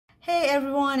Hey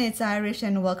everyone, it's Irish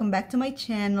and welcome back to my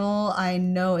channel. I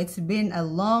know it's been a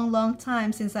long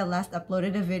time since I last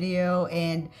uploaded a video,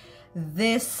 and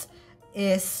this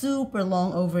is super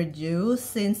long overdue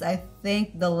since I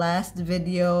think the last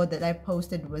video that I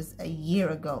posted was a year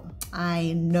ago.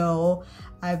 I know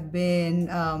I've been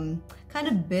kind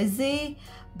of busy,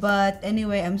 but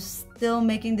anyway, I'm still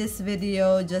making this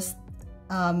video just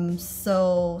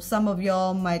so some of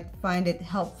y'all might find it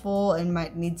helpful and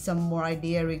might need some more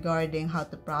idea regarding how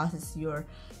to process your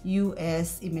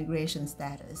US immigration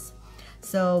status.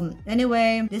 So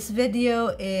anyway, this video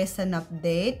is an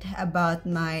update about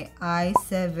my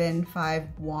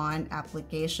I-751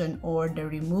 application, or the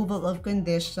removal of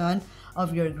condition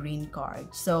of your green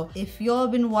card. So if y'all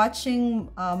been watching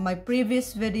my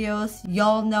previous videos,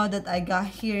 y'all know that I got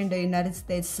here in the United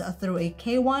States through a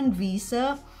K-1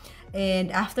 visa.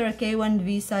 And after a K-1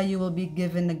 visa, you will be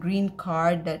given a green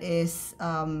card that is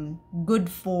good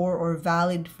for or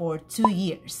valid for 2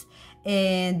 years.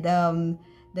 And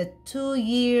the 2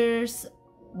 years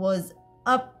was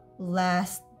up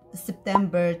last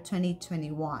September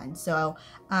 2021. So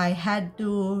I had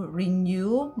to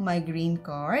renew my green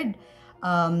card.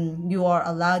 You are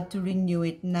allowed to renew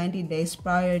it 90 days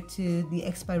prior to the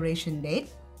expiration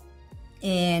date.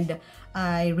 And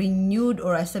I renewed,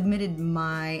 or I submitted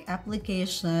my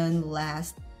application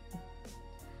last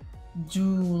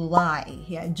July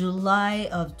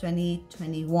of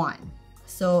 2021.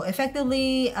 So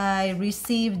effectively, I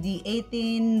received the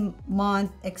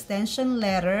 18-month extension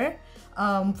letter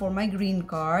for my green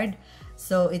card.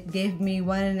 So it gave me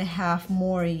 1.5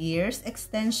 more years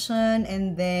extension,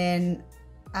 and then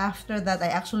after that, I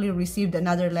actually received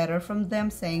another letter from them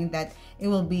saying that it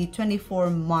will be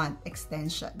 24-month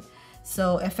extension.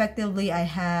 So effectively, I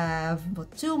have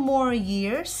 2 more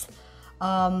years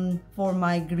for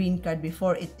my green card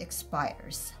before it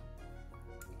expires.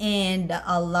 And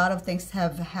a lot of things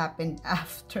have happened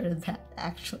after that,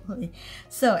 actually.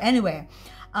 So anyway,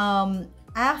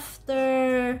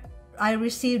 after I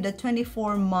received the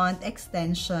 24-month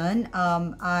extension,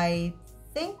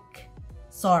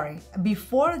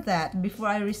 before that, before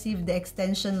I received the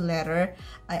extension letter,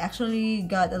 I actually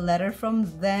got a letter from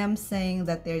them saying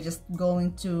that they're just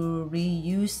going to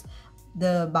reuse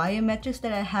the biometrics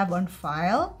that I have on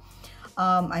file.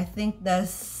 I think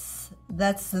that's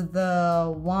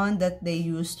the one that they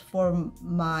used for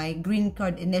my green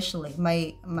card initially,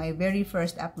 my very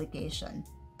first application.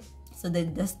 So they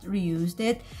just reused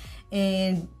it,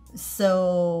 and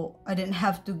so I didn't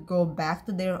have to go back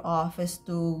to their office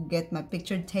to get my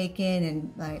picture taken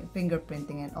and my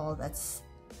fingerprinting and all that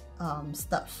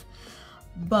stuff.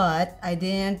 But I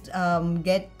didn't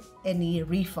get any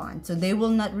refund, so they will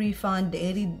not refund the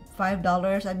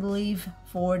 $85, I believe,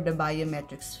 for the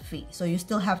biometrics fee. So you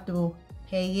still have to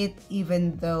pay it,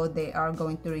 even though they are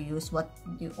going to reuse what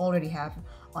you already have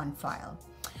on file.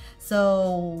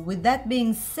 So with that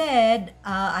being said,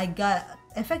 I got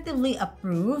effectively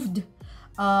approved,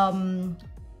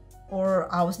 or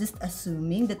I was just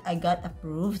assuming that I got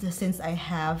approved since I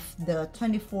have the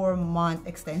 24-month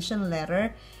extension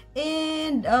letter,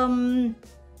 and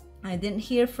I didn't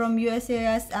hear from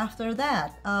USCIS after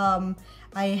that.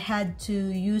 I had to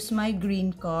use my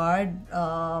green card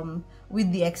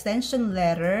with the extension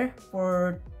letter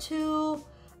for 2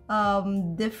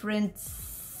 different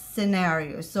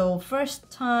scenarios. So first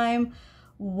time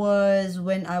was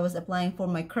when I was applying for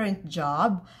my current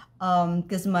job,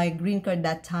 because my green card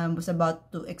that time was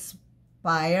about to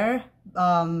expire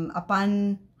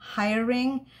upon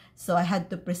hiring, so I had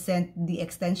to present the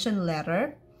extension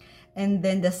letter. And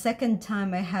then the second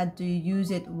time I had to use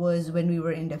it was when we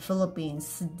were in the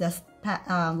Philippines just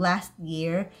last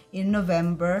year in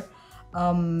November,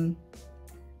 or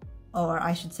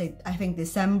I should say, I think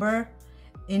December.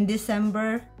 In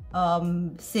December,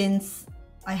 since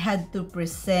I had to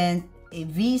present a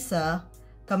visa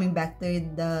coming back to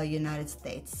the United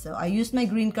States. So I used my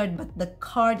green card, but the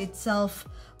card itself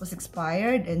was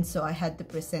expired, and so I had to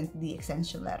present the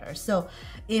extension letter. So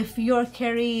if you're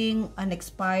carrying an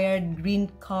expired green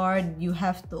card, you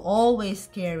have to always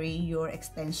carry your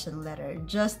extension letter,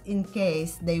 just in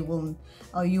case they will,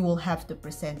 or you will have to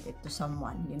present it to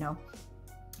someone, you know.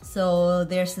 So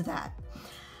there's that.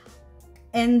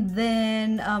 And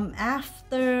then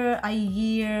after a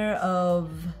year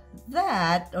of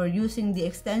that, or using the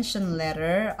extension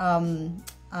letter,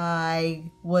 I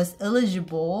was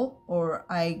eligible, or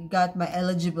I got my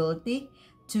eligibility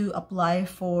to apply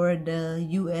for the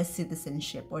US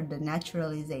citizenship, or the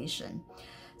naturalization.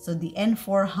 So the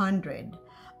N400.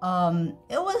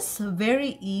 It was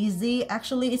very easy.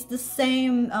 Actually, it's the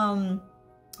same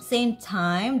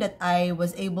time that I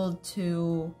was able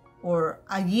to or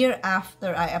a year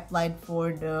after I applied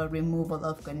for the removal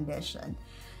of condition.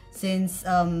 Since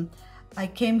I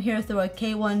came here through a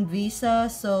K1 visa,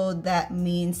 so that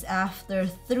means after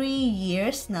 3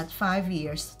 years, not 5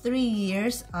 years, 3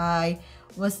 years, I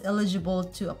was eligible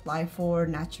to apply for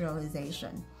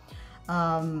naturalization.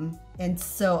 And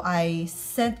so I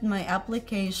sent my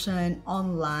application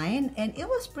online, and it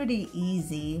was pretty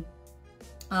easy.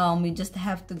 You just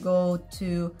have to go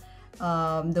to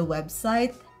the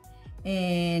website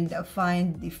and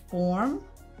find the form,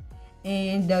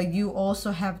 and you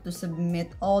also have to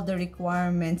submit all the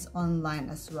requirements online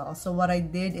as well. So what I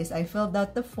did is I filled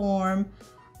out the form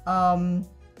and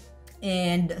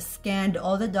scanned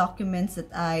all the documents that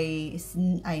I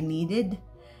needed,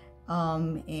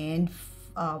 and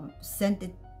sent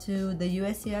it to the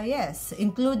USCIS,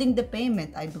 including the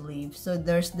payment, I believe. So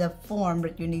there's the form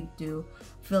that you need to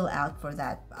fill out for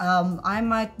that. I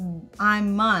might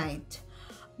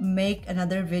make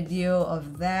another video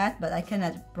of that, but I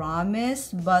cannot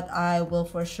promise, but I will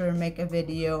for sure make a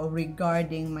video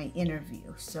regarding my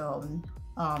interview. So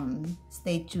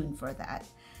stay tuned for that.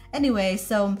 Anyway,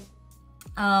 so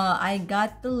I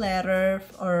got the letter,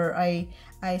 or I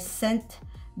sent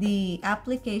the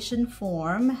application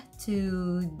form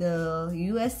to the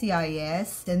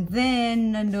USCIS, and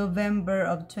then in November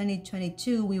of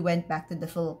 2022 we went back to the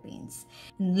Philippines.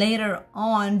 And later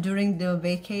on during the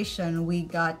vacation, we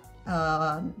got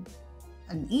an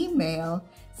email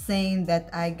saying that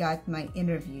I got my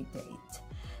interview date.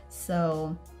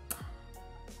 So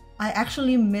I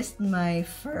actually missed my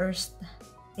first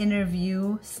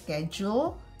interview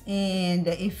schedule, and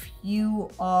if you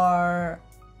are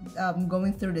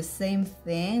going through the same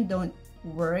thing, don't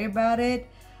worry about it.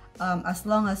 As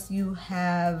long as you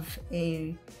have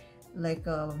a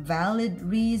valid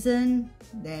reason,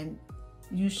 then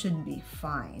you should be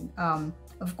fine.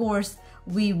 Of course,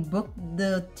 we booked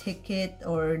the ticket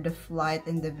or the flight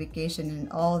and the vacation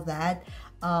and all that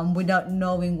without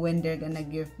knowing when they're gonna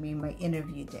give me my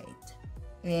interview date,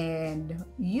 and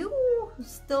you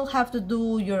still have to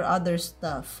do your other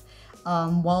stuff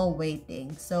while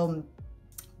waiting. So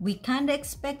we kind of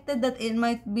expected that it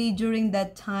might be during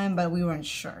that time, but we weren't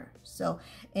sure. So,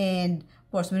 and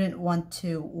of course, we didn't want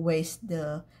to waste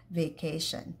the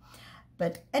vacation.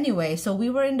 But anyway, so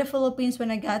we were in the Philippines when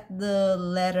I got the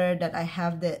letter that I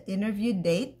have the interview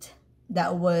date.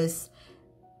 That was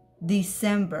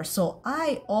December. So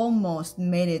I almost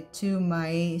made it to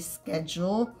my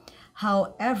schedule.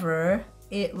 However,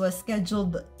 it was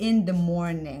scheduled in the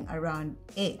morning around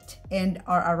 8, and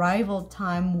our arrival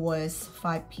time was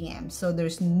 5 p.m. So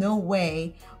there's no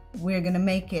way we're gonna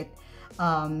make it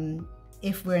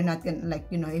if we're not gonna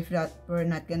we're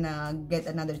not gonna get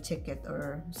another ticket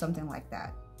or something like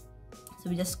that. So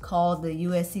we just called the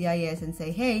USCIS and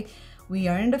say, hey, we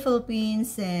are in the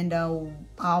Philippines and I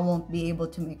won't be able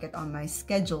to make it on my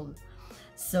schedule.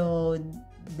 So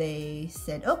they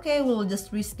said, okay, we'll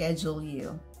just reschedule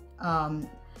you.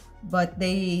 But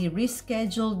they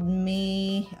rescheduled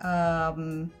me a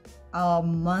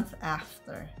month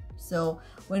after. So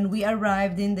when we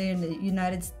arrived in the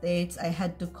United States, I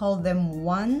had to call them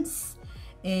once,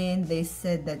 and they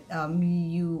said that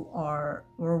we are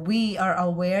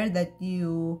aware that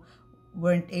you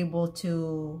weren't able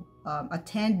to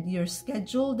attend your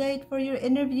scheduled date for your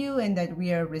interview, and that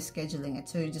we are rescheduling it.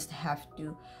 So you just have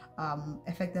to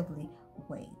effectively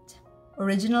wait.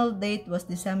 Original date was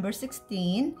December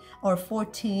 16 or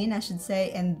 14, I should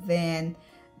say, and then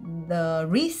the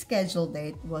rescheduled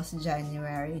date was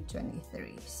January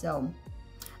 23. So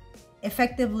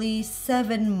effectively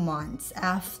 7 months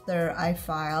after I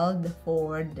filed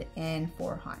for the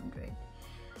N400.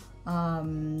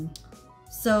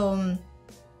 So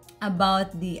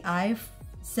about the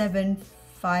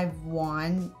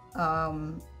I-751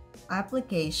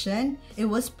 application, it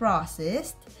was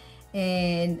processed,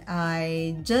 and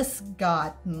I just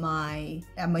got my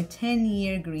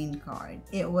 10-year green card.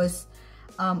 It was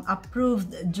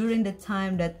approved during the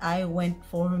time that I went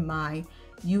for my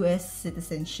US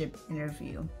citizenship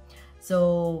interview.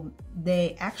 So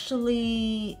they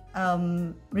actually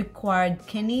required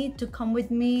Kenny to come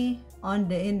with me on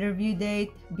the interview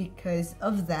date because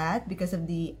of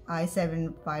the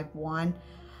I-751.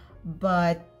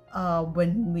 But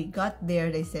when we got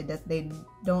there, they said that they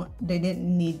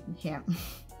didn't need him.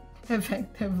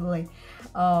 Effectively,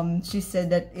 she said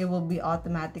that it will be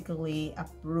automatically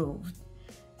approved.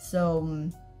 So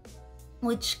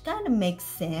which kind of makes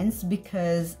sense,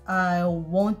 because I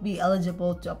won't be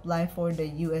eligible to apply for the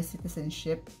US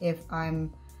citizenship if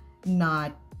I'm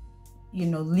not,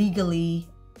 legally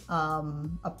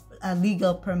a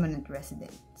legal permanent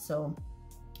resident. So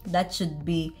that should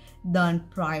be done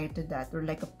prior to that, or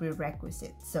like a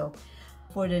prerequisite. So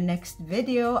for the next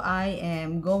video, I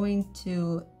am going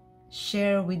to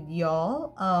share with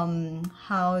y'all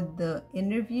how the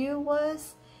interview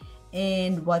was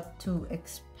and what to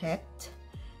expect,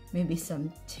 maybe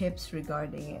some tips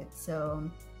regarding it. So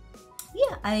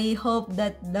yeah, I hope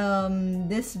that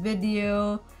this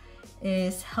video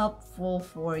is helpful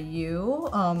for you.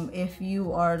 If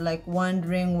you are like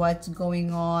wondering what's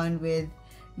going on with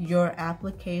your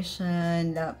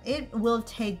application, it will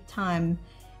take time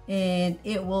and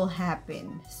it will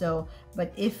happen. So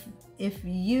but if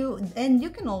you, and you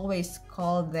can always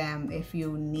call them if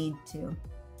you need to,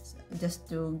 just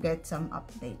to get some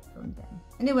update from them.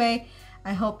 Anyway,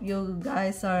 I hope you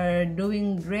guys are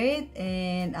doing great,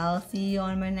 and I'll see you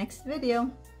on my next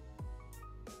video.